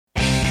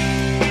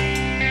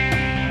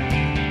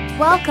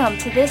Welcome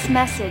to this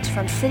message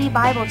from City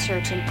Bible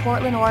Church in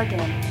Portland,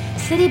 Oregon.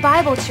 City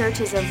Bible Church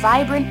is a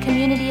vibrant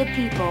community of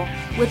people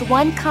with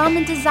one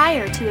common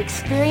desire to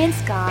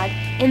experience God,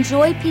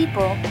 enjoy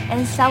people,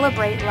 and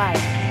celebrate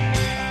life.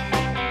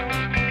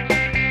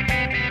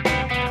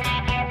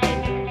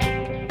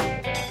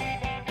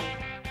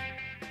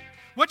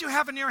 What you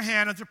have in your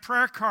hand is a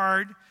prayer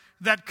card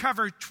that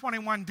covers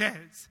 21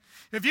 days.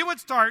 If you would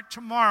start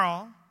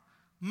tomorrow,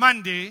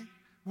 Monday,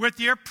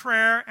 with your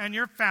prayer and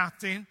your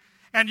fasting,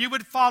 and you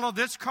would follow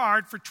this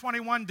card for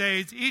 21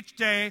 days, each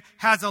day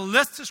has a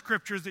list of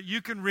scriptures that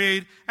you can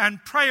read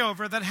and pray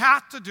over that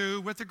have to do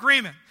with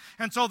agreement.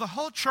 And so the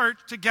whole church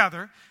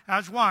together,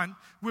 as one,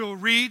 will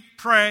read,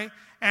 pray,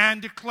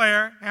 and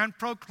declare and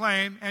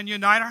proclaim and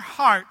unite our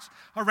hearts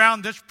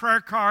around this prayer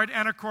card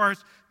and, of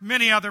course,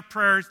 many other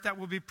prayers that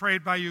will be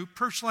prayed by you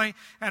personally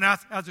and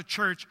us as a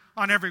church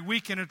on every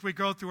weekend as we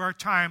go through our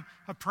time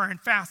of prayer and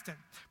fasting.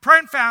 Prayer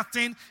and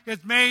fasting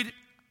is made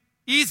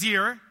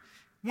easier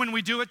when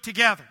we do it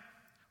together,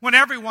 when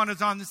everyone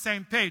is on the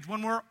same page,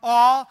 when we're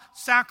all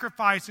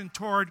sacrificing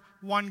toward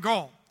one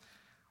goal.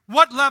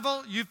 What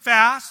level you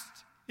fast,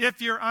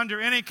 if you're under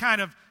any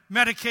kind of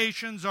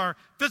medications or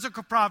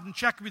physical problem,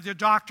 check with your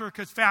doctor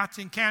because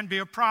fasting can be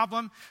a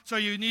problem, so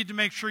you need to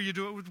make sure you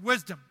do it with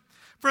wisdom.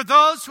 For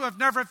those who have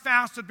never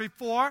fasted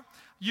before,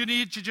 you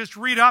need to just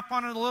read up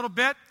on it a little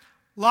bit.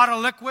 A lot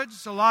of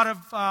liquids, a lot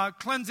of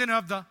cleansing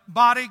of the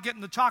body,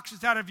 getting the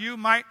toxins out of you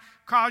might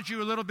cause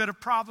you a little bit of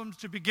problems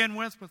to begin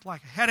with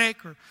like a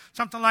headache or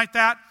something like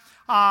that.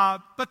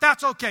 But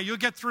that's okay. You'll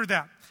get through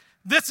that.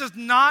 This is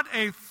not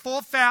a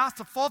full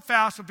fast. A full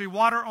fast would be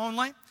water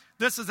only.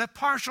 This is a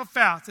partial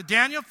fast. The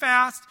Daniel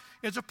fast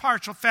is a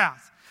partial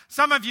fast.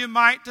 Some of you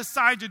might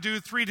decide to do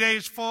 3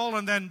 days full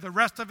and then the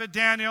rest of it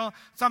Daniel.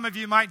 Some of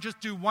you might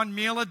just do one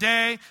meal a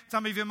day.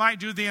 Some of you might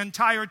do the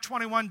entire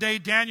 21-day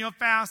Daniel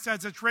fast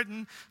as it's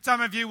written. Some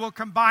of you will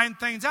combine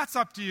things. That's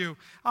up to you.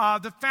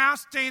 The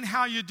fasting,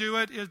 how you do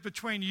it, is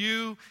between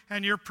you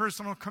and your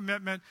personal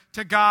commitment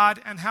to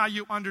God and how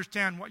you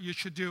understand what you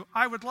should do.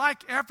 I would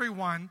like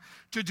everyone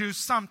to do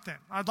something.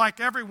 I'd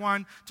like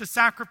everyone to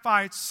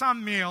sacrifice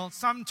some meal,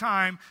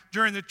 sometime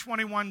during the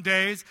 21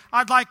 days.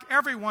 I'd like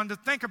everyone to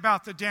think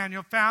about the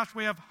Daniel fast.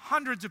 We have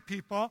hundreds of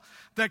people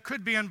that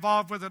could be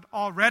involved with it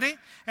already,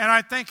 and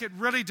I think it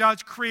really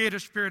does create a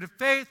spirit of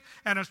faith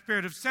and a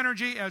spirit of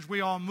synergy as we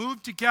all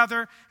move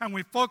together and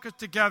we focus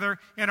together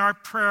in our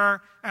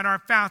prayer and our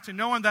fasting.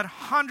 Knowing that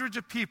hundreds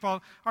of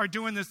people are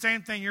doing the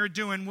same thing you're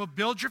doing will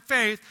build your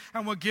faith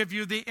and will give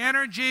you the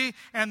energy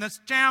and the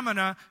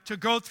stamina to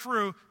go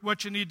through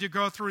what you need to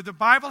go through. The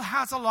Bible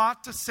has a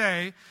lot to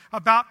say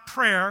about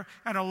prayer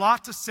and a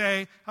lot to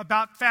say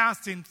about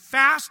fasting.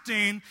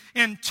 Fasting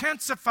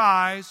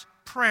intensifies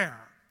prayer.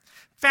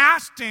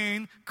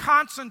 Fasting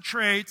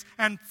concentrates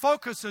and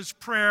focuses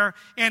prayer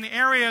in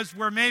areas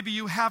where maybe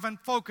you haven't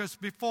focused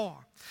before.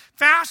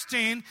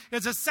 Fasting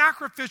is a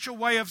sacrificial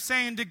way of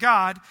saying to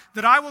God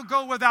that I will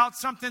go without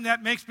something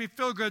that makes me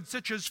feel good,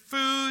 such as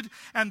food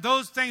and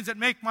those things that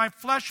make my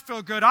flesh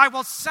feel good. I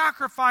will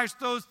sacrifice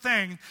those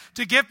things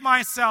to give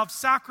myself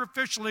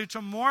sacrificially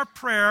to more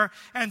prayer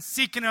and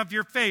seeking of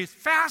your face.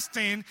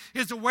 Fasting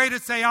is a way to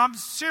say I'm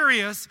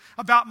serious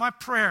about my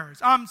prayers.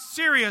 I'm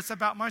serious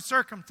about my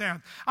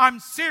circumstance. I'm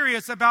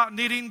serious about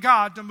needing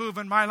God to move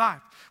in my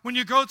life. When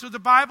you go through the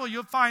Bible,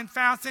 you'll find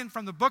fasting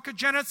from the book of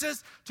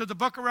Genesis to the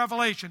book of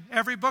Revelation.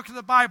 Every book of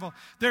the Bible,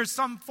 there's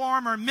some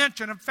form or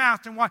mention of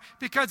fasting. Why?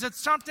 Because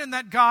it's something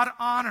that God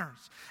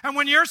honors. And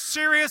when you're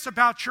serious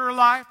about your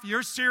life,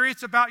 you're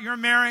serious about your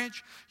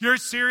marriage, you're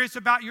serious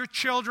about your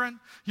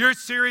children, you're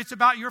serious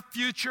about your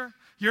future,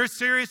 you're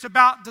serious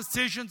about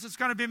decisions that's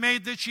going to be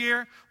made this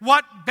year,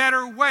 what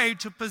better way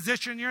to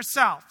position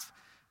yourself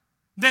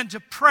than to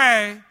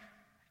pray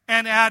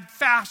and add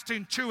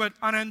fasting to it,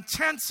 an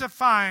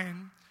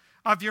intensifying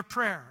of your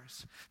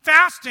prayers.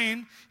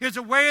 Fasting is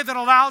a way that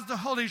allows the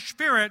Holy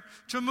Spirit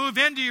to move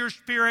into your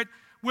spirit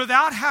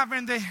without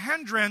having the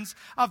hindrance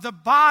of the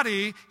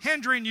body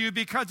hindering you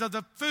because of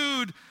the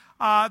food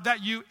that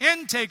you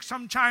intake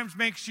sometimes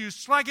makes you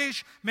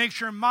sluggish,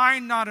 makes your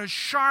mind not as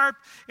sharp.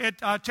 It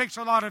takes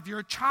a lot of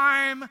your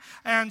time,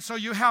 and so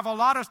you have a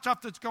lot of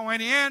stuff that's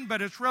going in,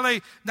 but it's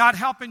really not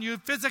helping you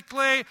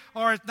physically,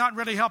 or it's not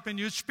really helping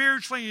you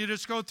spiritually. You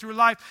just go through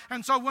life.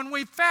 And so when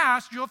we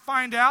fast, you'll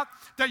find out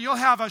that you'll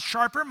have a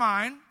sharper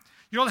mind.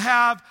 You'll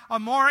have a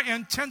more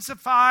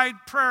intensified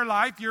prayer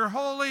life. Your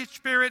Holy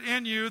Spirit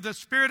in you, the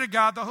Spirit of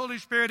God, the Holy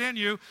Spirit in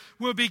you,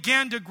 will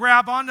begin to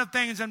grab onto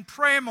things and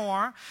pray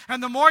more.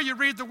 And the more you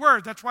read the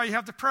Word, that's why you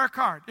have the prayer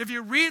card. If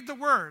you read the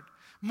Word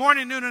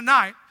morning, noon, and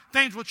night,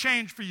 things will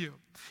change for you.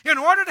 In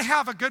order to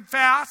have a good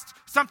fast,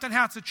 something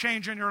has to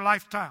change in your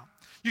lifestyle.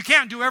 You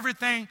can't do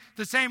everything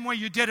the same way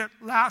you did it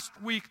last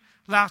week,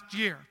 last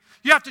year.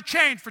 You have to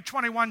change for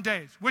 21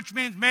 days, which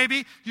means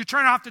maybe you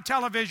turn off the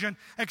television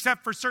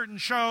except for certain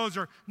shows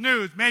or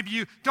news. Maybe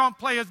you don't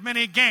play as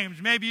many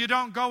games. Maybe you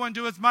don't go and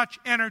do as much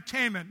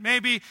entertainment.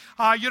 Maybe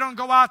you don't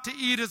go out to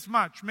eat as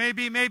much.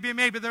 Maybe.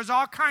 There's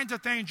all kinds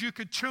of things you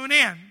could tune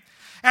in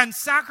and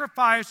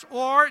sacrifice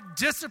or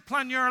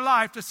discipline your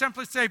life to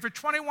simply say, for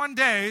 21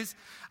 days,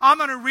 I'm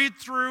going to read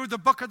through the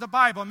book of the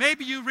Bible.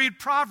 Maybe you read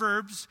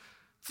Proverbs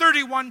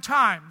 31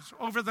 times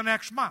over the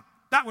next month.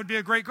 That would be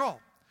a great goal.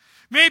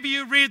 Maybe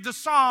you read the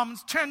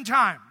Psalms 10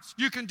 times.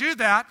 You can do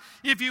that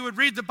if you would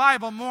read the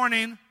Bible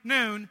morning,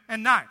 noon,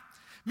 and night.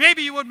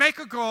 Maybe you would make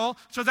a goal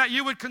so that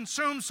you would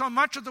consume so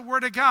much of the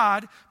Word of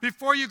God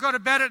before you go to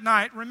bed at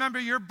night. Remember,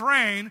 your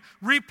brain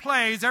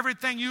replays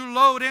everything you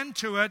load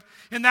into it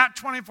in that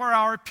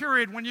 24-hour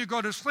period when you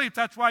go to sleep.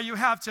 That's why you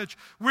have such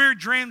weird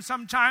dreams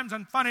sometimes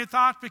and funny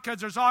thoughts, because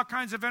there's all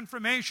kinds of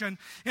information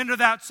into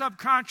that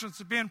subconscious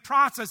that's being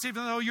processed.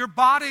 Even though your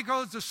body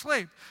goes to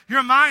sleep,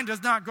 your mind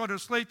does not go to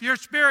sleep, your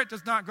spirit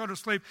does not go to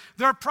sleep.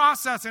 They're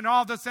processing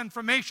all this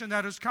information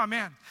that has come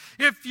in.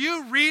 If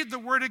you read the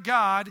Word of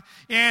God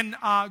in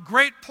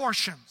great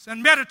portions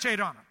and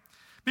meditate on it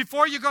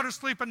before you go to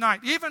sleep at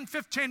night, even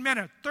 15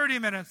 minutes, 30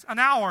 minutes, an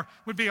hour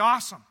would be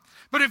awesome.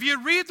 But if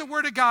you read the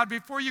Word of God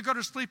before you go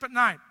to sleep at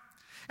night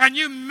and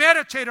you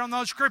meditate on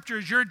those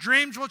scriptures, your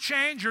dreams will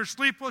change, your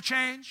sleep will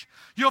change.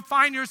 You'll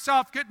find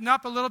yourself getting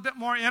up a little bit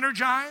more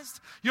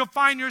energized. You'll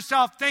find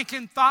yourself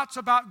thinking thoughts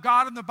about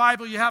God in the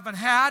Bible you haven't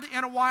had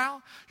in a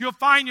while. You'll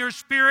find your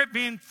spirit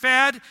being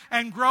fed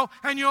and grow,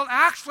 and you'll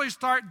actually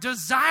start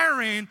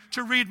desiring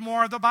to read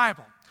more of the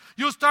Bible.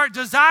 You'll start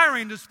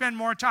desiring to spend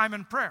more time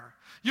in prayer.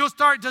 You'll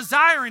start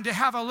desiring to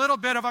have a little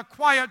bit of a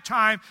quiet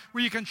time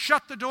where you can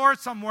shut the door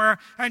somewhere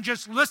and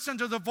just listen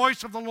to the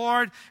voice of the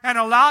Lord and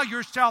allow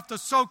yourself to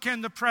soak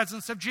in the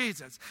presence of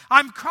Jesus.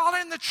 I'm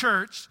calling the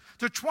church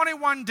to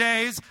 21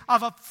 days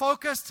of a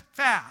focused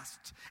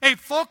fast, a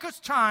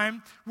focused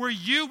time where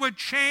you would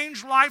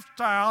change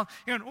lifestyle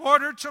in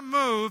order to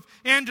move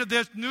into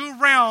this new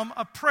realm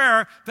of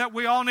prayer that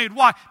we all need.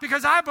 Why?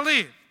 Because I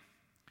believe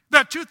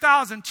that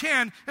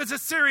 2010 is a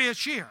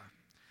serious year.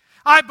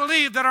 I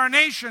believe that our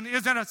nation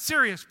is in a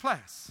serious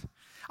place.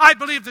 I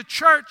believe the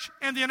church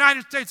in the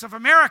United States of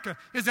America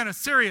is in a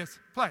serious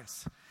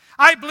place.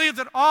 I believe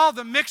that all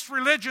the mixed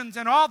religions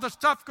and all the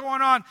stuff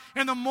going on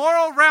in the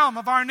moral realm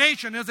of our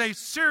nation is a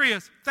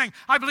serious thing.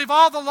 I believe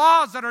all the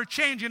laws that are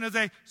changing is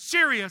a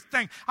serious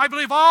thing. I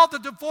believe all the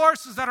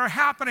divorces that are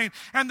happening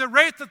and the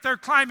rate that they're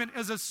climbing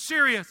is a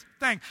serious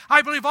thing.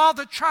 I believe all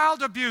the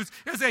child abuse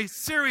is a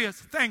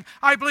serious thing.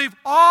 I believe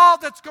all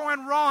that's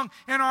going wrong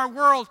in our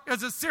world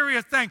is a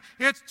serious thing.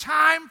 It's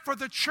time for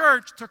the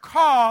church to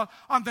call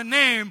on the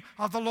name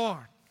of the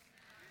Lord.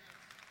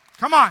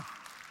 Come on.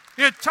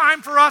 It's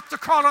time for us to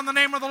call on the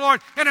name of the Lord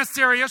in a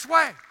serious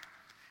way.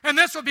 And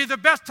this will be the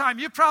best time.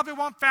 You probably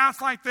won't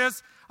fast like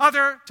this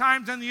other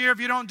times in the year if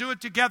you don't do it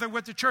together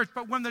with the church.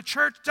 But when the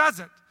church does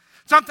it,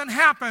 something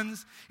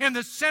happens in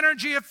the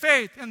synergy of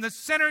faith, in the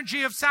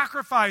synergy of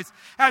sacrifice.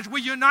 As we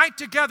unite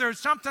together,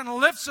 something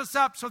lifts us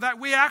up so that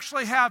we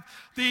actually have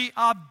the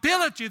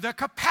ability, the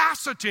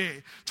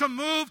capacity to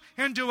move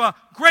into a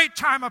great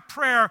time of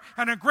prayer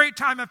and a great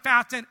time of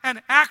fasting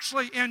and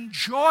actually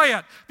enjoy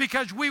it,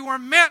 because we were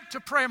meant to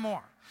pray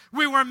more.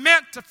 We were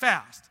meant to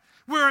fast.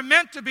 We were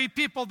meant to be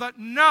people that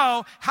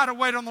know how to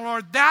wait on the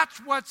Lord. That's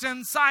what's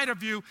inside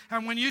of you.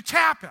 And when you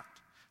tap it,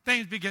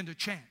 things begin to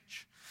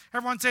change.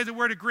 Everyone say the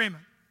word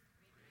agreement.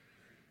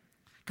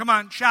 Come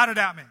on, shout it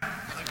at me.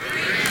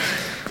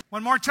 Agreement.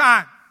 One more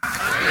time.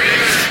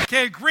 Agreement.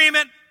 Okay,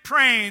 agreement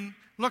praying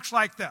looks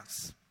like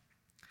this.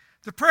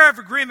 The prayer of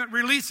agreement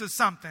releases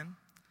something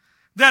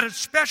that is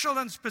special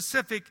and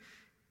specific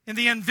in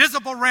the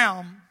invisible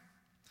realm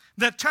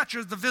that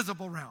touches the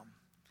visible realm.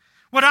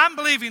 What I'm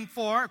believing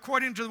for,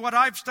 according to what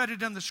I've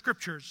studied in the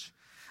scriptures,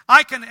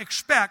 I can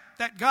expect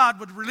that God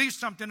would release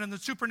something in the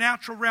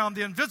supernatural realm,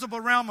 the invisible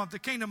realm of the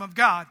kingdom of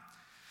God,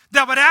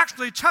 that would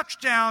actually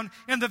touch down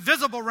in the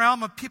visible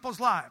realm of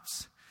people's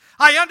lives.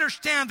 I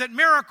understand that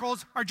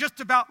miracles are just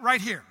about right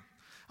here.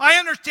 I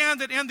understand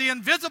that in the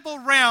invisible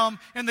realm,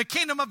 in the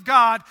kingdom of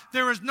God,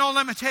 there is no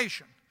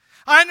limitation.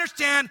 I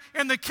understand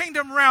in the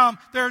kingdom realm,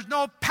 there is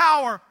no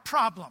power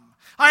problem.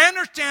 I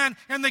understand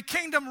in the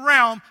kingdom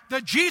realm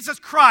that Jesus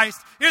Christ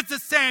is the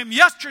same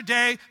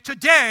yesterday,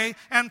 today,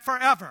 and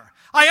forever.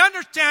 I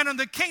understand in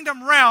the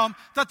kingdom realm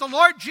that the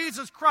Lord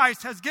Jesus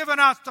Christ has given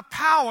us the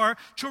power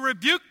to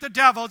rebuke the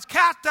devils,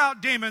 cast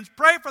out demons,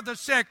 pray for the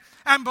sick,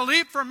 and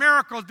believe for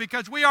miracles,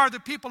 because we are the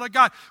people of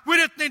God. We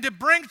just need to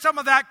bring some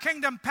of that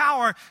kingdom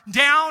power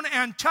down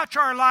and touch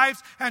our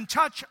lives and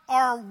touch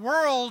our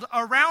world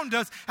around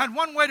us. And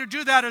one way to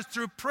do that is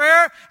through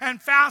prayer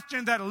and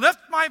fasting that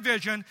lifts my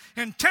vision,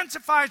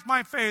 intensifies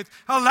my faith,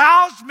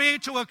 allows me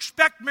to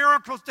expect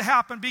miracles to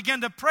happen, begin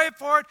to pray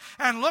for it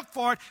and look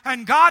for it,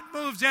 and God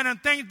moves in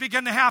and things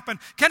begin to happen.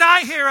 Can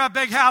I hear a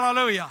big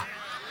hallelujah? Hallelujah.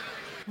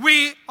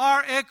 We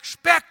are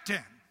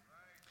expecting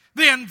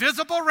the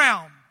invisible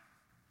realm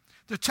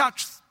to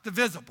touch the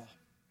visible.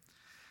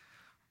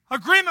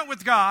 Agreement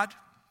with God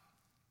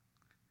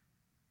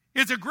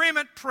is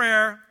agreement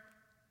prayer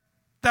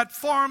that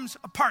forms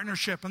a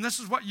partnership. And this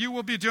is what you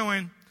will be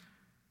doing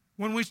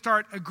when we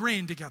start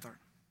agreeing together.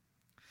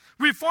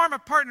 We form a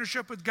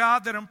partnership with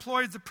God that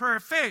employs the prayer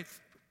of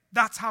faith.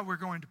 That's how we're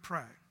going to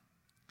pray.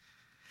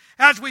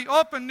 as we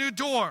open new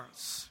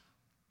doors.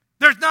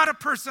 There's not a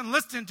person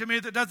listening to me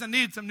that doesn't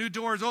need some new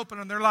doors open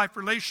in their life,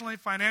 relationally,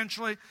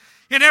 financially,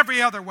 in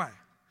every other way.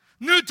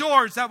 New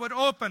doors that would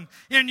open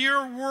in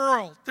your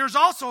world. There's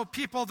also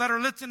people that are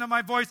listening to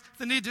my voice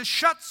that need to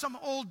shut some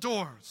old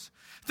doors.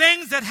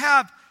 Things that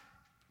have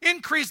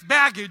increased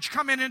baggage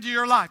coming into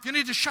your life. You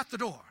need to shut the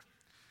door.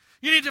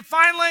 You need to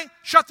finally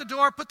shut the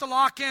door, put the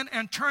lock in,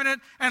 and turn it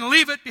and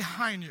leave it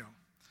behind you.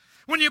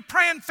 When you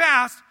pray and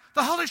fast,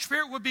 the Holy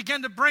Spirit will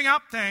begin to bring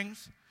up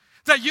things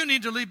that you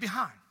need to leave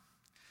behind.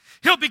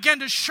 He'll begin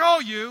to show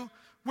you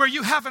where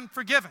you haven't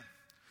forgiven,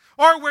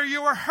 or where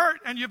you were hurt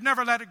and you've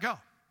never let it go.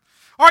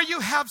 Or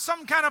you have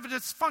some kind of a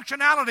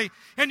dysfunctionality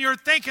in your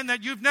thinking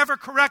that you've never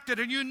corrected,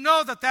 and you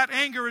know that that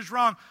anger is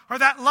wrong, or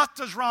that lust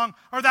is wrong,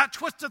 or that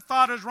twisted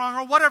thought is wrong,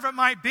 or whatever it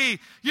might be.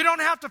 You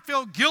don't have to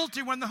feel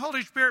guilty when the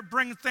Holy Spirit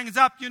brings things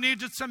up. You need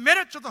to submit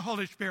it to the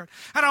Holy Spirit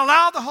and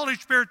allow the Holy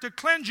Spirit to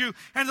cleanse you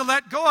and to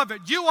let go of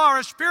it. You are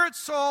a spirit,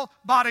 soul,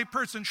 body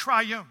person,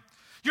 triune.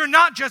 You're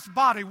not just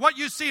body. What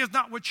you see is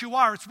not what you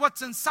are. It's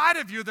what's inside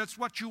of you that's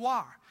what you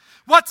are.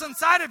 What's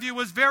inside of you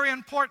is very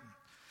important.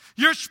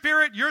 Your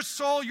spirit, your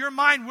soul, your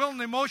mind, will,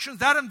 and emotions,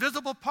 that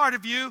invisible part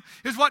of you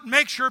is what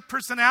makes your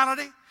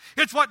personality.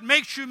 It's what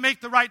makes you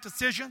make the right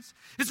decisions.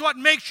 It's what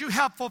makes you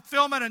have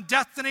fulfillment and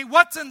destiny.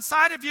 What's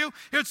inside of you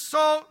is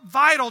so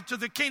vital to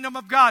the kingdom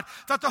of God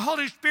that the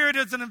Holy Spirit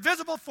is an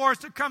invisible force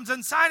that comes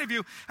inside of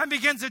you and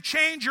begins to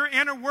change your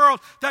inner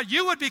world, that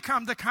you would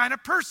become the kind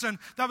of person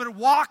that would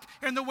walk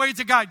in the ways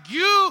of God.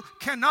 You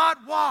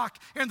cannot walk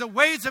in the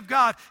ways of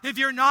God if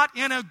you're not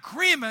in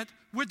agreement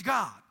with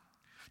God.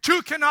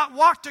 Two cannot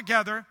walk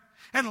together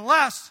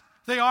unless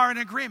they are in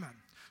agreement.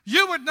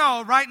 You would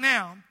know right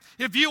now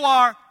if you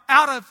are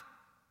out of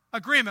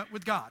agreement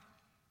with God.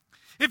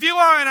 If you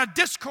are in a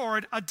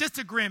discord, a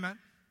disagreement,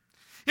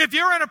 if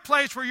you're in a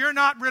place where you're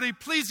not really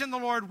pleasing the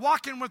Lord,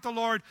 walking with the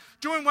Lord,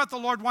 doing what the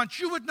Lord wants,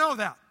 you would know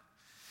that.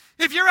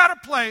 If you're at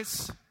a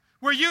place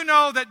where you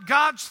know that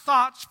God's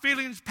thoughts,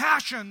 feelings,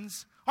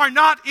 passions are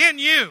not in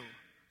you,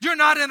 you're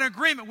not in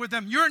agreement with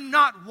them, you're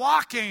not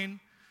walking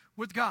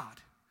with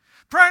God.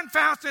 Prayer and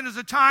fasting is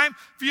a time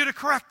for you to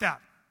correct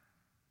that.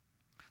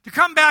 To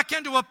come back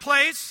into a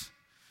place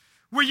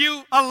where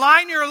you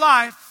align your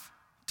life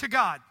to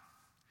God.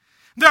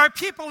 There are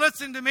people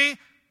listening to me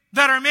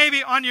that are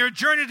maybe on your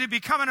journey to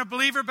becoming a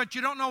believer, but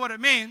you don't know what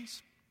it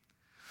means.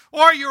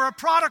 Or you're a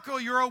prodigal,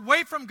 you're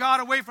away from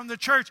God, away from the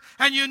church,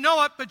 and you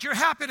know it, but you're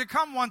happy to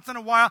come once in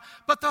a while.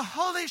 But the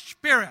Holy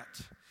Spirit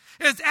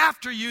is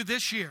after you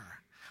this year.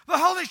 The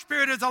Holy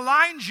Spirit has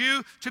aligned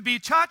you to be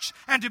touched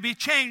and to be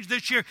changed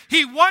this year.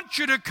 He wants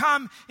you to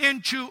come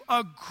into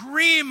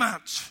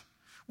agreement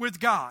with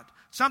God.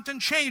 Something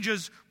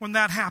changes when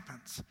that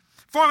happens.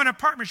 Forming a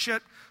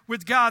partnership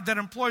with God that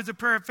employs the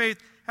prayer of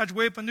faith as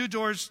we open new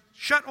doors,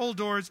 shut old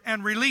doors,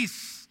 and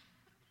release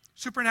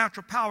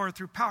supernatural power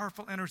through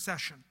powerful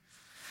intercession.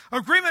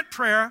 Agreement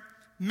prayer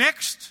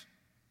mixed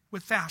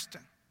with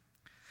fasting.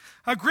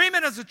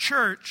 Agreement as a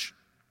church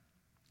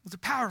is a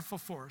powerful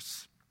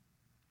force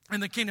in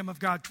the kingdom of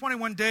God.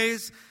 21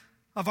 days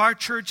of our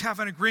church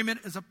having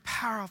agreement is a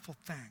powerful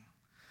thing.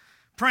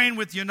 Praying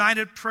with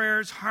united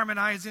prayers,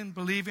 harmonizing,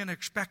 believing,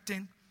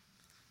 expecting,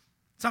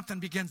 something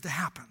begins to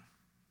happen.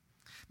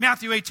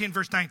 Matthew 18,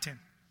 verse 19.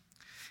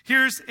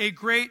 Here's a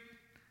great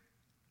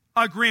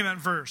agreement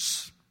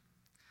verse.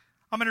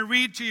 I'm going to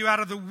read to you out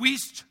of the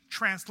Wuest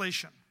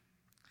translation.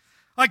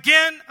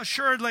 Again,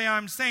 assuredly,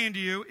 I'm saying to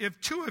you, if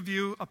two of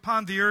you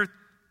upon the earth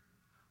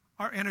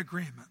are in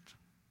agreement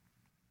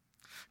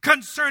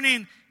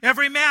concerning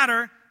every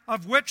matter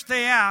of which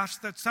they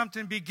ask that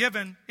something be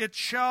given, it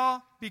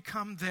shall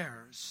become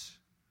theirs.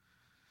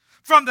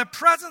 From the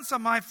presence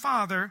of my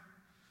Father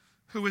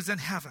who is in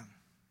heaven.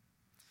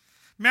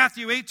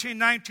 Matthew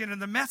 18:19 in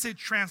the Message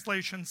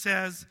translation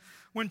says,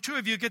 when two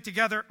of you get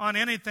together on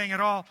anything at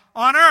all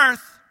on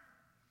earth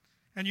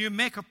and you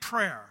make a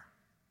prayer,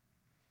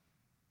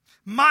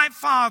 my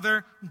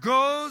Father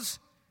goes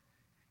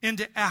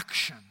into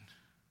action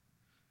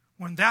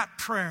when that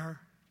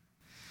prayer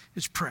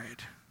is prayed.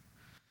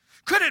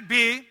 Could it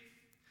be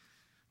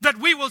that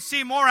we will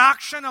see more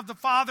action of the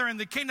Father in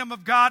the kingdom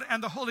of God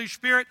and the Holy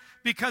Spirit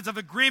because of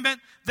agreement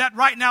that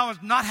right now is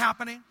not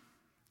happening?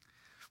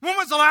 When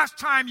was the last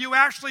time you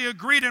actually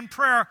agreed in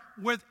prayer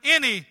with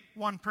any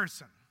one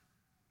person?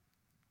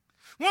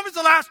 When was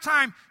the last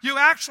time you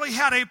actually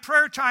had a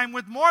prayer time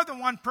with more than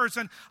one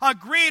person,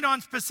 agreeing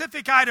on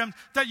specific items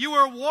that you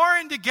were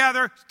warring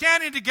together,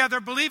 standing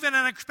together, believing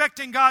and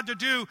expecting God to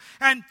do,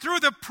 and through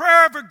the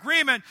prayer of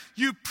agreement,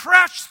 you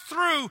pressed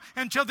through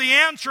until the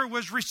answer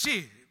was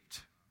received?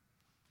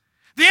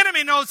 The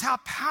enemy knows how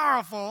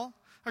powerful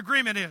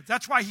agreement is.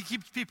 That's why he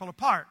keeps people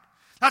apart.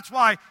 That's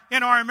why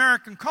in our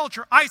American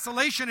culture,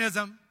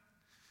 isolationism,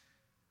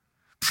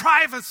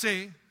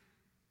 privacy,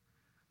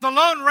 the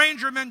Lone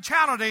Ranger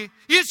mentality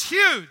is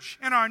huge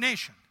in our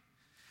nation.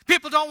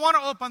 People don't want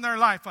to open their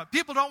life up.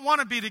 People don't want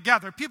to be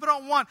together. People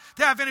don't want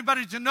to have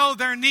anybody to know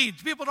their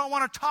needs. People don't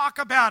want to talk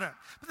about it.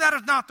 But that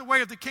is not the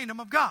way of the kingdom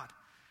of God.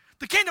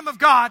 The kingdom of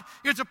God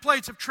is a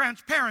place of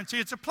transparency.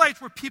 It's a place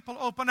where people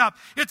open up.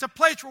 It's a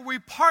place where we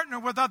partner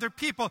with other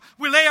people.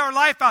 We lay our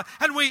life out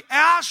and we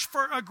ask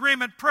for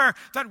agreement prayer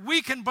that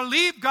we can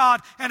believe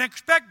God and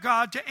expect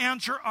God to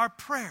answer our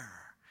prayer.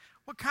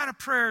 What kind of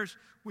prayers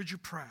would you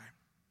pray?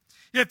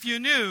 If you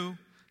knew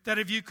that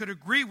if you could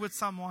agree with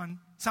someone,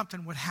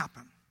 something would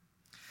happen.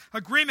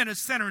 Agreement is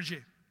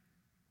synergy.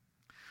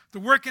 The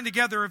working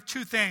together of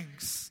two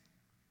things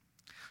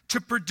to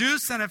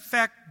produce an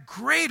effect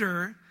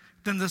greater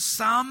than the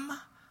sum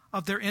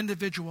of their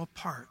individual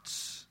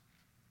parts.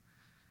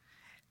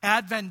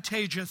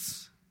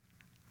 Advantageous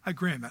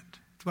agreement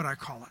is what I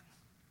call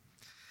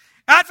it.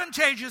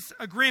 Advantageous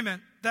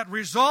agreement that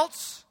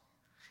results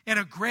in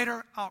a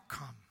greater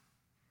outcome.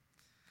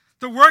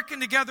 The working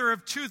together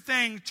of two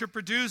things to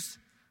produce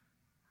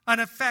an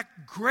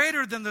effect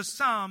greater than the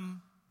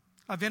sum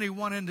of any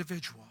one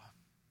individual.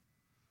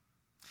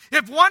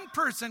 If one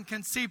person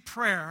can see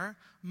prayer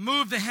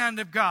move the hand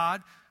of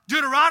God,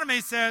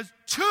 Deuteronomy says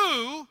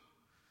 2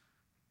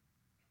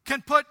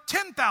 can put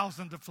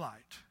 10,000 to flight.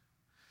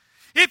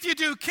 If you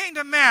do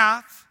kingdom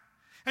math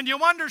and you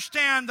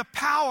understand the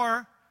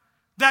power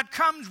that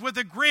comes with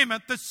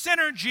agreement, the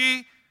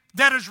synergy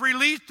that is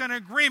released in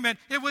agreement,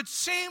 it would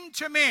seem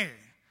to me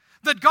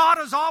that God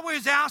has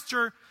always asked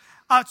her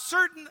a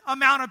certain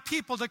amount of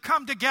people to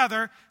come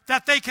together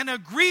that they can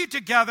agree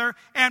together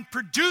and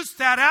produce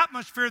that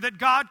atmosphere that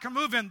God can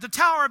move in. The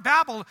Tower of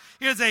Babel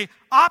is a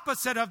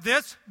opposite of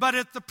this, but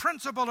it's the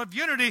principle of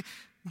unity.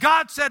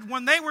 God said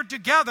when they were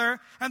together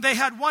and they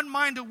had one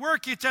mind to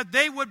work, He said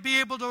they would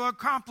be able to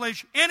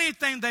accomplish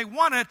anything they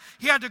wanted.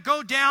 He had to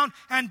go down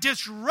and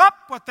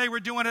disrupt what they were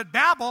doing at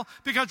Babel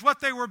because what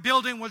they were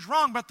building was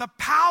wrong. But the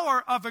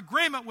power of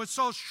agreement was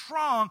so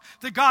strong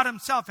that God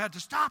Himself had to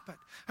stop it.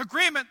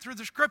 Agreement through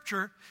the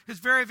Scripture is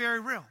very, very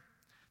real.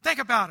 Think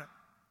about it.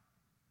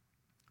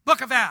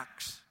 Book of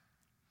Acts.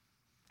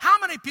 How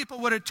many people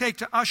would it take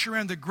to usher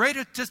in the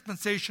greatest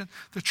dispensation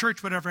the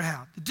church would ever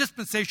have? The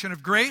dispensation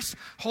of grace,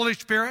 Holy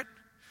Spirit,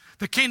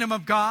 the kingdom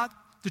of God,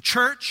 the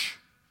church.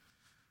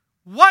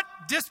 What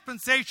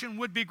dispensation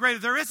would be greater?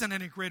 There isn't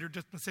any greater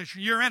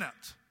dispensation. You're in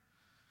it.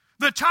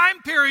 The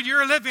time period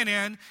you're living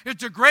in is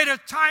the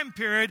greatest time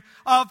period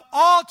of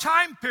all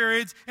time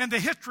periods in the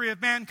history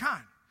of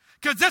mankind.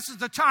 Because this is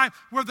the time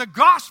where the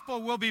gospel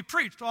will be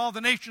preached to all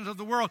the nations of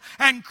the world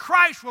and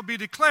Christ will be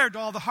declared to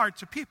all the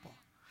hearts of people.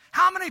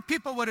 How many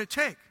people would it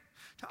take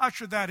to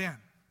usher that in?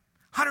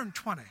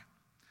 120.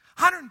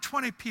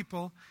 120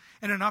 people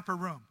in an upper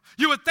room.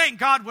 You would think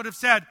God would have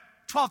said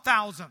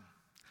 12,000,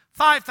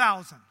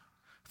 5,000,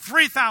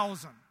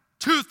 3,000,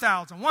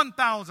 2,000,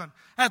 1,000,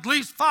 at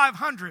least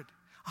 500.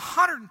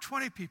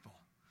 120 people.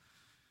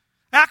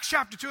 Acts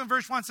chapter 2 and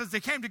verse 1 says they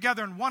came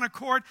together in one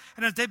accord,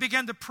 and as they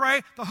began to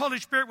pray, the Holy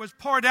Spirit was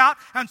poured out,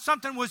 and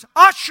something was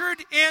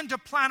ushered into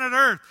planet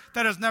Earth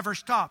that has never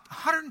stopped.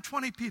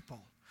 120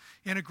 people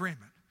in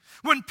agreement.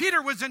 When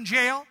Peter was in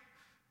jail,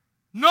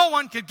 no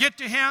one could get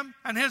to him,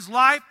 and his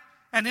life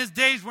and his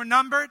days were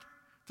numbered.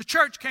 The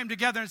church came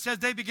together and says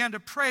they began to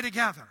pray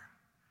together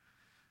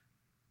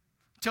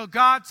till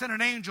God sent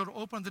an angel to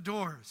open the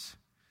doors.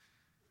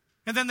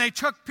 And then they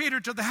took Peter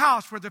to the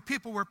house where the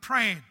people were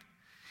praying.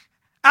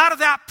 Out of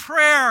that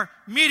prayer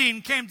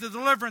meeting came the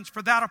deliverance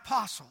for that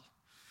apostle.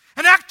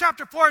 In Acts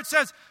chapter 4 it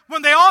says,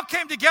 when they all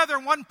came together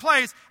in one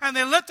place and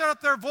they lifted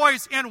up their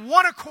voice in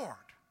one accord,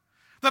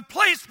 the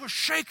place was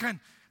shaken.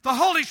 The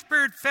Holy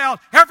Spirit fell.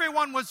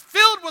 Everyone was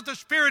filled with the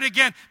Spirit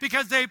again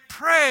because they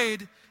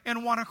prayed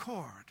in one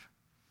accord.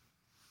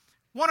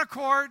 One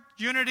accord,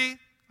 unity,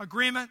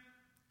 agreement,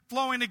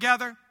 flowing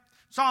together.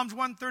 Psalms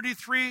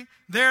 133,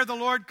 there the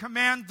Lord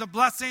commands the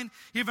blessing,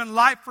 even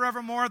life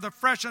forevermore, the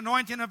fresh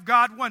anointing of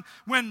God.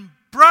 When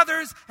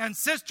brothers and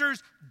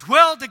sisters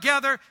dwell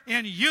together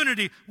in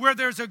unity, where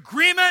there's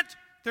agreement,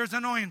 there's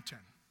anointing.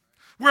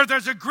 Where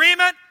there's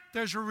agreement,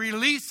 there's a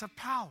release of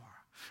power.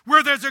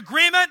 Where there's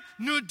agreement,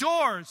 new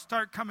doors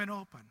start coming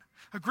open.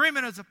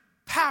 Agreement is a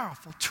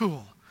powerful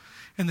tool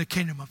in the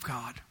kingdom of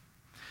God.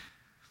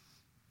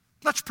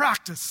 Let's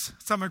practice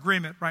some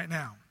agreement right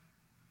now.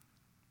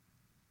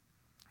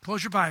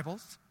 Close your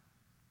Bibles.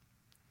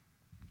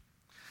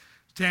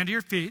 Stand to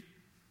your feet.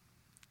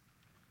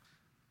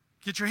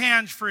 Get your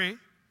hands free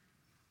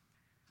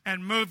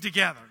and move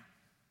together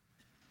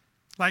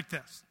like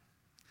this.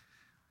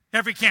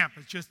 Every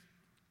campus, just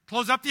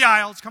close up the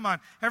aisles. Come on.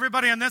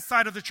 Everybody on this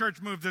side of the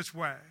church, move this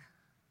way.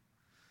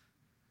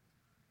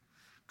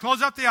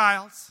 Close up the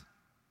aisles.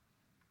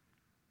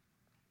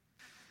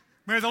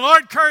 May the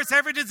Lord curse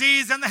every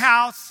disease in the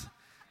house.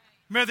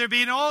 May there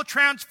be no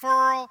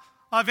transferal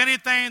of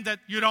anything that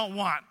you don't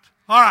want.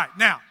 All right,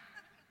 now,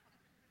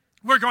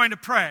 we're going to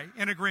pray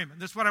in agreement.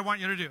 This is what I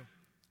want you to do.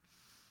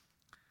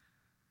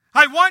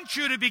 I want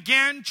you to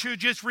begin to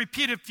just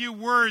repeat a few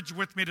words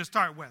with me to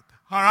start with.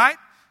 All right?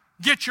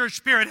 Get your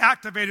spirit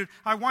activated.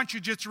 I want you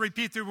just to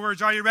repeat the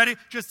words. Are you ready?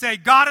 Just say,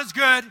 God is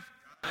good.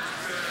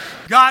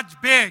 God's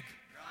big.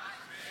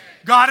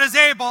 God is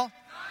able.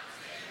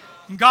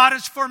 And God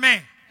is for me.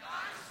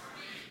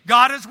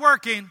 God is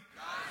working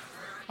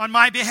on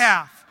my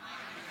behalf.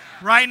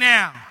 Right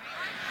now.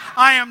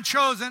 I am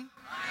chosen.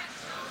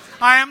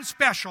 I am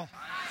special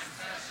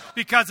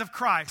because of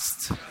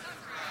Christ.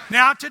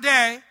 Now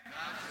today,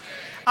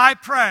 I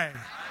pray,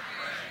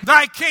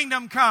 thy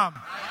kingdom come,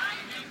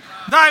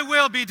 thy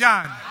will be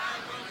done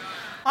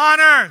on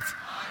earth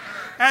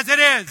as it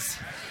is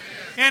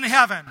in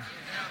heaven.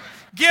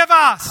 Give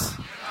us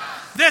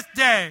this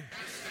day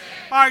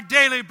our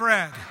daily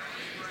bread.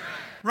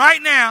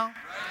 Right now,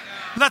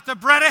 let the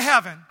bread of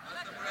heaven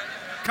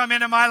come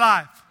into my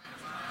life.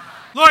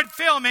 Lord,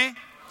 fill me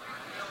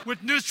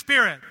with new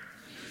spirit,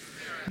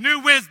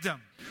 new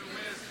wisdom,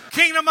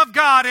 kingdom of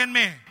God in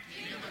me.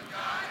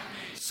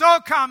 So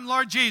come,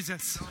 Lord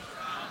Jesus,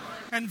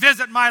 and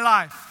visit my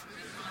life.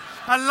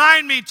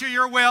 Align me to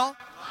your will.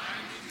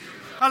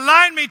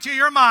 Align me to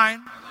your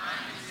mind.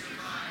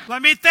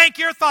 Let me think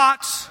your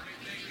thoughts.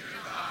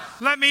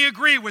 Let me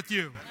agree with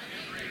you.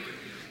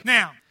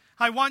 Now,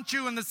 I want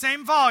you in the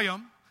same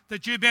volume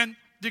that you've been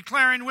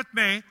declaring with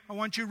me, I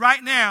want you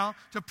right now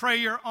to pray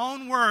your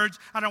own words,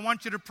 and I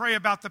want you to pray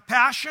about the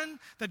passion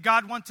that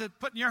God wants to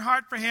put in your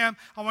heart for Him.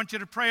 I want you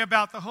to pray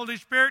about the Holy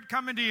Spirit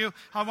coming to you.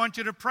 I want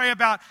you to pray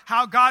about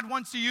how God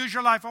wants to use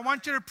your life. I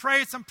want you to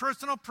pray some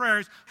personal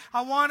prayers.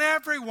 I want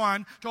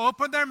everyone to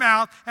open their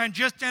mouth and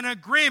just in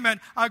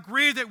agreement,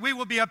 agree that we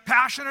will be a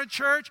passionate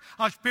church,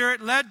 a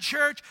Spirit-led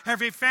church,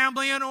 every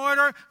family in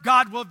order.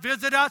 God will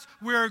visit us.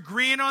 We're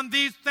agreeing on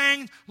these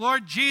things.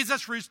 Lord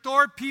Jesus,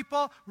 restore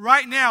people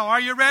right now. Are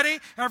you ready?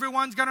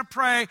 Everyone's going to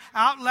pray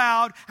out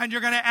loud, and you're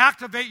going to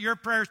activate your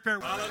prayer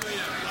spirit. Hallelujah.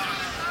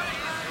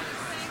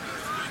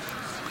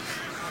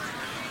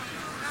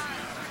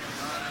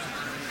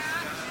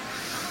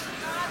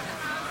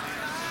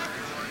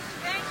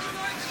 Thank you,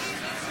 Lord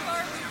Jesus, for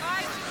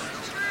reviving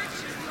the church,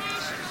 the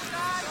nation of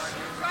God,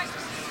 Christ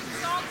the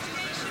exalted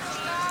nation of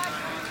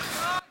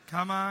God.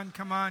 Come on,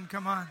 come on,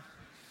 come on.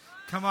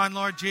 Come on,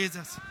 Lord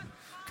Jesus.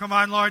 Come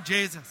on, Lord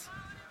Jesus.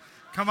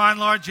 Come on,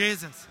 Lord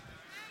Jesus.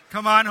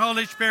 Come on,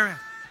 Holy Spirit.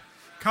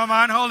 Come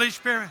on, Holy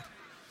Spirit.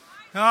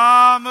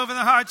 Oh, move in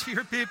the hearts of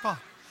your people.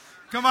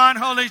 Come on,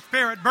 Holy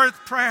Spirit. Birth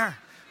prayer.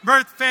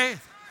 Birth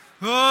faith.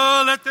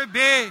 Oh, let there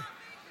be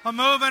a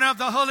movement of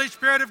the Holy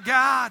Spirit of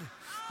God.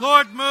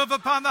 Lord, move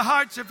upon the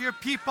hearts of your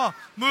people.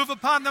 Move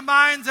upon the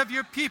minds of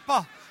your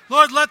people.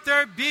 Lord, let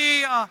there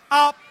be an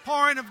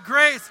outpouring of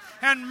grace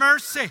and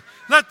mercy.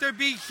 Let there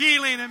be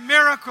healing and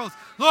miracles.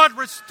 Lord,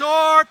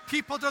 restore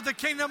people to the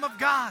kingdom of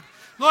God.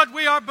 Lord,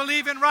 we are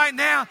believing right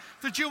now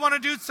that you want to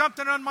do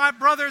something on my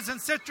brothers and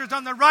sisters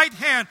on the right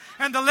hand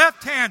and the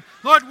left hand.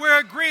 Lord, we're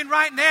agreeing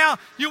right now.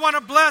 You want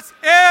to bless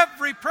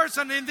every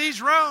person in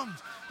these rooms.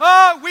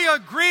 Oh, we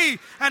agree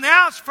and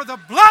ask for the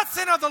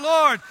blessing of the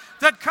Lord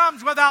that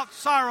comes without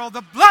sorrow.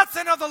 The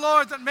blessing of the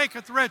Lord that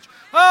maketh rich.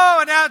 Oh,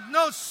 and adds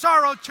no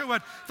sorrow to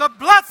it. The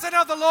blessing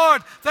of the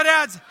Lord that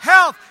adds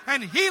health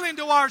and healing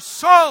to our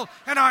soul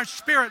and our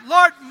spirit.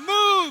 Lord,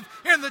 move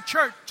in the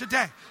church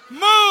today.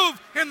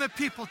 Move in the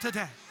people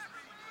today.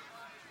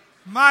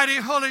 Mighty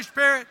Holy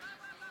Spirit.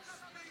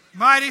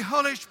 Mighty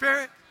Holy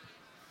Spirit.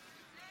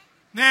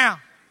 Now,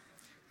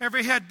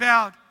 every head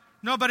bowed,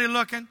 nobody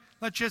looking.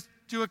 Let's just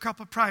do a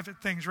couple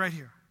private things right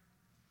here.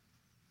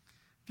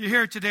 If you're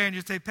here today and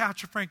you say,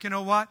 Pastor Frank, you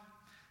know what?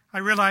 I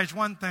realize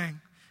one thing.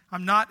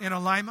 I'm not in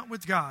alignment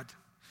with God.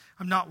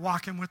 I'm not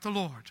walking with the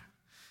Lord.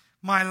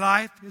 My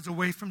life is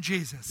away from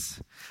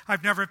Jesus.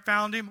 I've never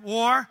found Him,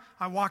 or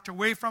I walked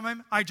away from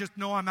Him. I just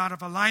know I'm out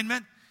of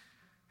alignment.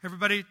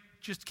 Everybody,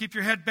 just keep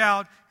your head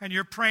bowed, and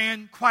you're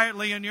praying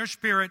quietly in your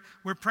spirit.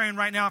 We're praying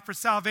right now for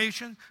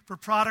salvation, for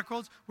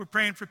prodigals. We're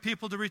praying for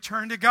people to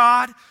return to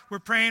God. We're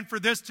praying for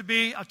this to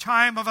be a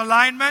time of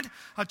alignment,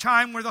 a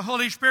time where the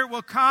Holy Spirit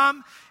will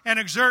come and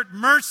exert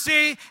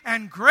mercy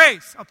and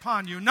grace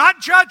upon you. Not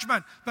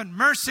judgment, but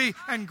mercy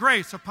and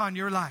grace upon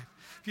your life.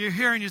 If you're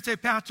here and you say,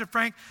 Pastor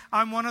Frank,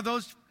 I'm one of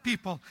those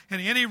people in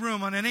any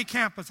room, on any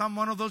campus, I'm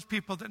one of those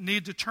people that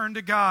need to turn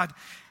to God.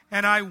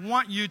 And I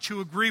want you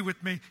to agree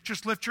with me.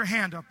 Just lift your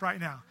hand up right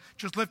now.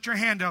 Just lift your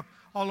hand up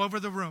all over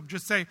the room.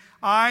 Just say,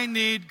 I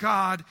need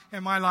God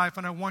in my life,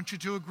 and I want you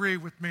to agree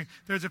with me.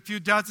 There's a few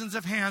dozens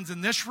of hands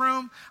in this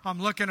room. I'm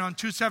looking on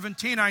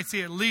 217. I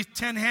see at least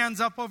 10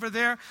 hands up over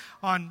there.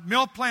 On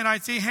Mill Plain, I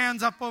see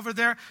hands up over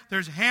there.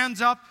 There's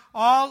hands up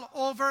all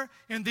over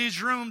in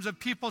these rooms of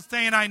people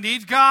saying, I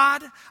need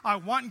God. I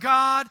want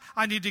God.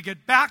 I need to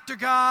get back to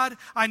God.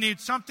 I need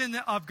something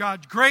of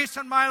God's grace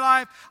in my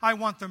life. I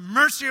want the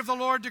mercy of the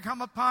Lord to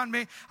come upon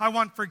me. I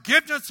want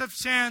forgiveness of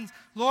sins.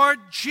 Lord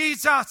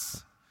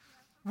Jesus,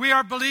 we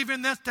are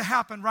believing this to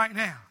happen right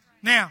now.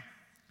 Now,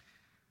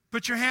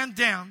 put your hand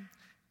down.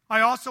 I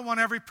also want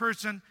every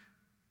person,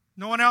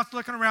 no one else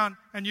looking around,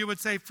 and you would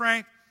say,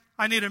 Frank,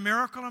 I need a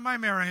miracle in my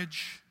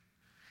marriage.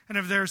 And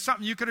if there's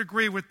something you could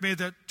agree with me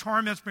that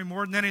torments me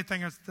more than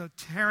anything, it's the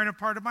tearing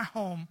apart of my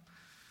home,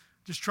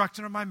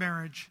 destruction of my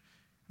marriage,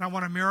 and I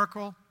want a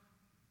miracle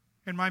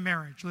in my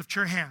marriage. Lift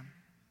your hand.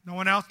 No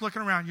one else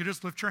looking around. You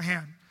just lift your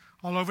hand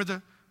all over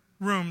the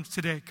rooms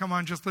today. Come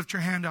on, just lift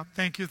your hand up.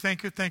 Thank you,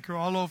 thank you, thank you,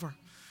 all over.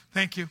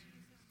 Thank you.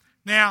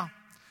 Now,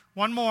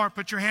 One more.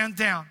 Put your hands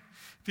down.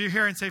 If you're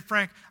here and say,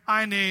 Frank,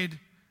 I need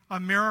a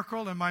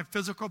miracle in my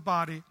physical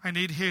body. I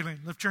need healing.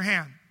 Lift your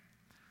hand.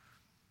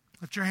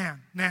 Lift your hand.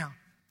 Now,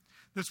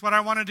 this is what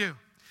I want to do.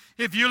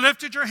 If you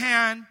lifted your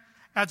hand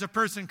as a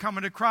person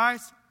coming to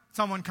Christ,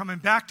 someone coming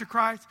back to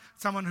Christ,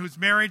 someone whose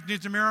marriage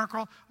needs a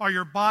miracle, or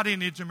your body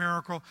needs a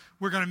miracle,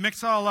 we're going to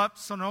mix it all up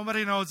so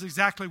nobody knows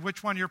exactly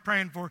which one you're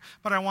praying for.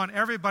 But I want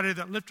everybody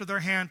that lifted their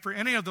hand for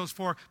any of those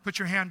four, put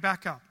your hand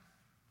back up.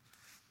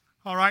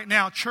 All right,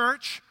 now,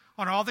 church,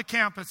 on all the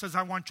campuses,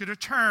 I want you to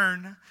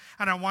turn,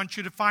 and I want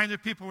you to find the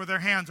people with their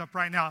hands up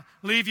right now.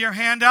 Leave your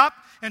hand up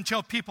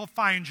until people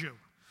find you.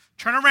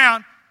 Turn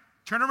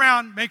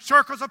around, make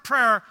circles of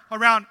prayer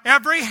around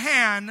every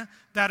hand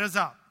that is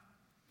up.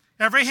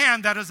 Every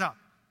hand that is up.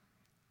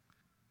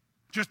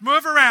 Just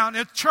move around.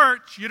 It's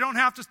church. You don't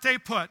have to stay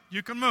put.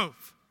 You can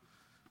move.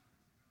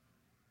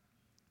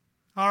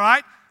 All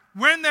right?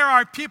 When there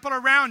are people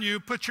around you,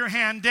 put your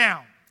hand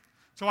down.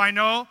 So I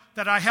know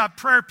that I have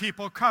prayer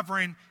people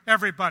covering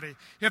everybody.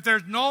 If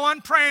there's no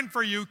one praying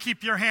for you,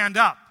 keep your hand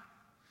up.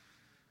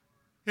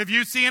 If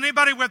you see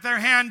anybody with their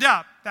hand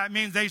up, that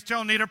means they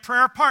still need a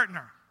prayer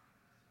partner.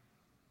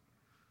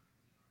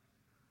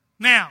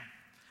 Now,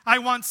 I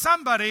want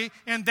somebody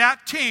in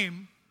that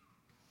team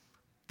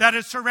that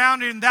is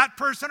surrounding that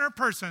person or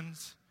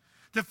persons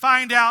to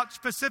find out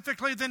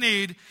specifically the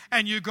need,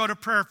 and you go to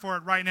prayer for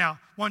it right now.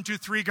 1, 2,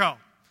 3, go.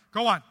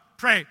 Go on.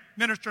 Pray.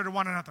 Minister to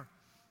one another.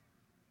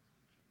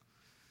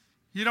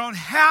 You don't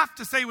have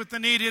to say what the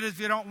need is if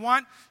you don't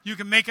want. You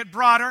can make it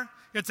broader.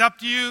 It's up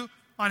to you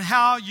on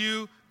how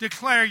you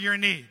declare your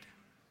need.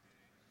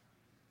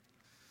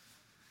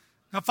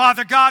 Now,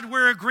 Father God,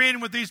 we're agreeing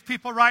with these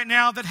people right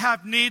now that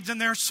have needs in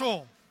their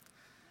soul.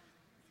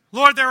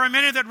 Lord, there are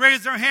many that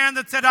raised their hand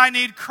that said, I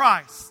need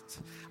Christ.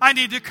 I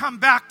need to come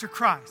back to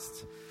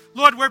Christ.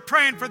 Lord, we're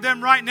praying for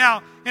them right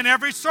now in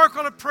every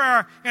circle of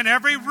prayer, in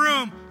every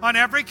room, on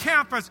every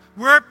campus.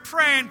 We're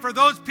praying for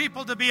those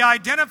people to be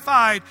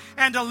identified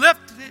and to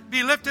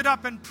be lifted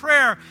up in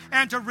prayer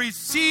and to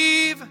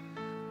receive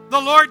the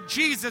Lord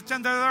Jesus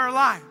into their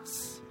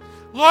lives.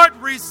 Lord,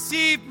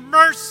 receive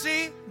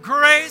mercy,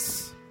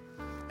 grace,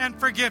 and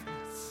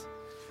forgiveness.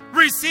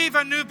 Receive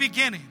a new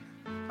beginning,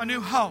 a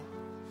new hope.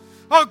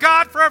 Oh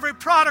God, for every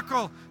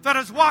prodigal that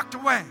has walked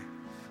away,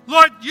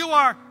 Lord, you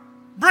are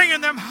bringing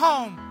them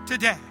home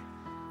today.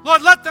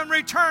 Lord, let them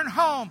return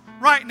home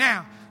right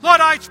now.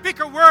 Lord, I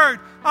speak a word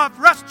of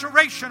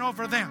restoration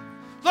over them.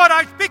 Lord,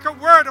 I speak a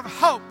word of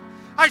hope.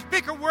 I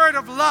speak a word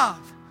of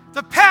love.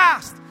 The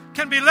past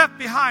can be left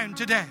behind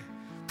today.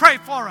 Pray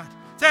for it.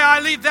 Say, I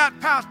leave that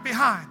past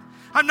behind.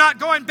 I'm not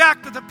going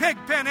back to the pig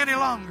pen any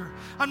longer.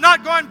 I'm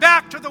not going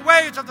back to the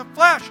ways of the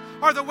flesh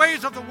or the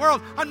ways of the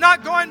world. I'm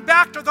not going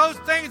back to those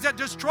things that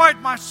destroyed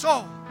my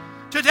soul.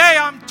 Today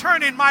I'm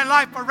turning my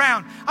life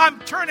around. I'm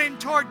turning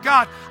toward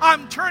God.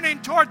 I'm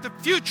turning toward the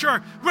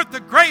future with the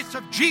grace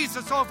of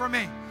Jesus over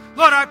me.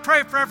 Lord, I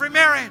pray for every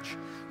marriage.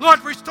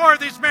 Lord, restore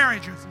these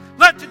marriages.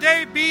 Let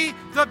today be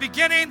the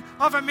beginning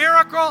of a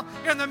miracle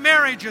in the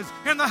marriages,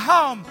 in the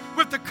home,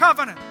 with the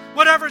covenant.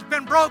 Whatever's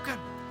been broken,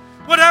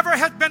 whatever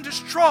has been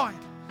destroyed,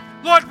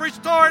 Lord,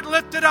 restore it,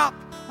 lift it up.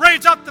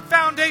 Raise up the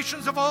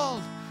foundations of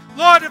old.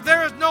 Lord, if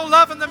there is no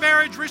love in the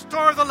marriage,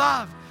 restore the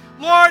love.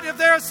 Lord, if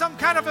there is some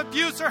kind of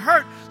abuse or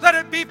hurt, let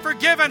it be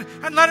forgiven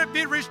and let it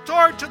be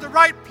restored to the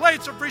right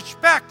place of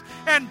respect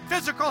and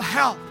physical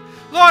health.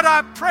 Lord,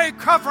 I pray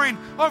covering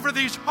over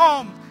these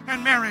homes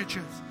and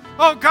marriages.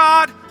 Oh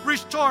God,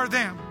 restore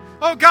them.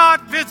 Oh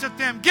God, visit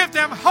them. Give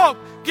them hope.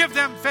 Give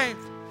them faith.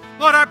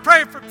 Lord, I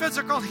pray for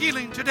physical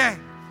healing today.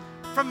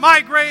 From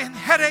migraine,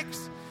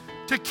 headaches,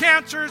 to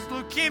cancers,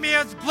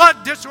 leukemias,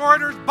 blood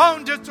disorders,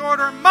 bone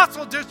disorder,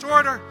 muscle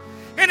disorder,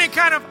 any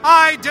kind of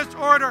eye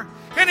disorder,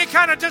 any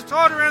kind of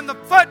disorder in the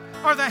foot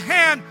or the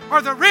hand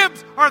or the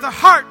ribs or the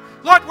heart.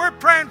 Lord, we're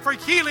praying for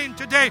healing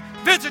today.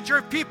 Visit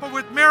your people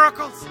with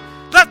miracles.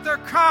 Let there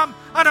come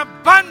an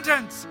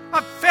abundance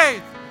of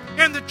faith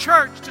in the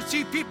church to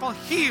see people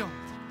healed.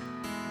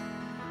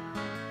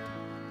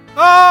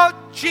 Oh,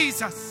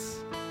 Jesus,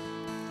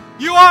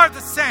 you are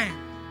the same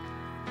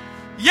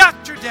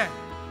yesterday,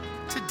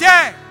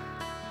 today,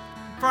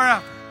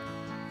 forever.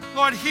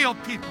 Lord, heal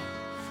people.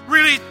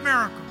 Release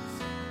miracles.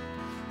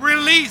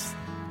 Release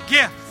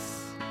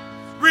gifts.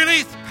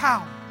 Release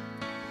power.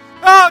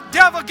 Oh,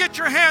 devil, get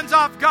your hands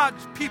off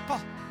God's people.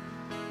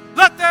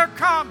 Let there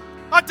come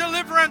a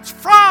deliverance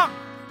from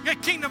the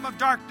kingdom of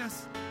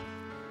darkness.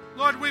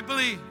 Lord, we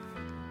believe.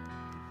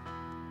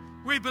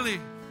 We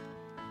believe.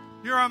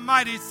 You're a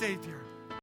mighty Savior.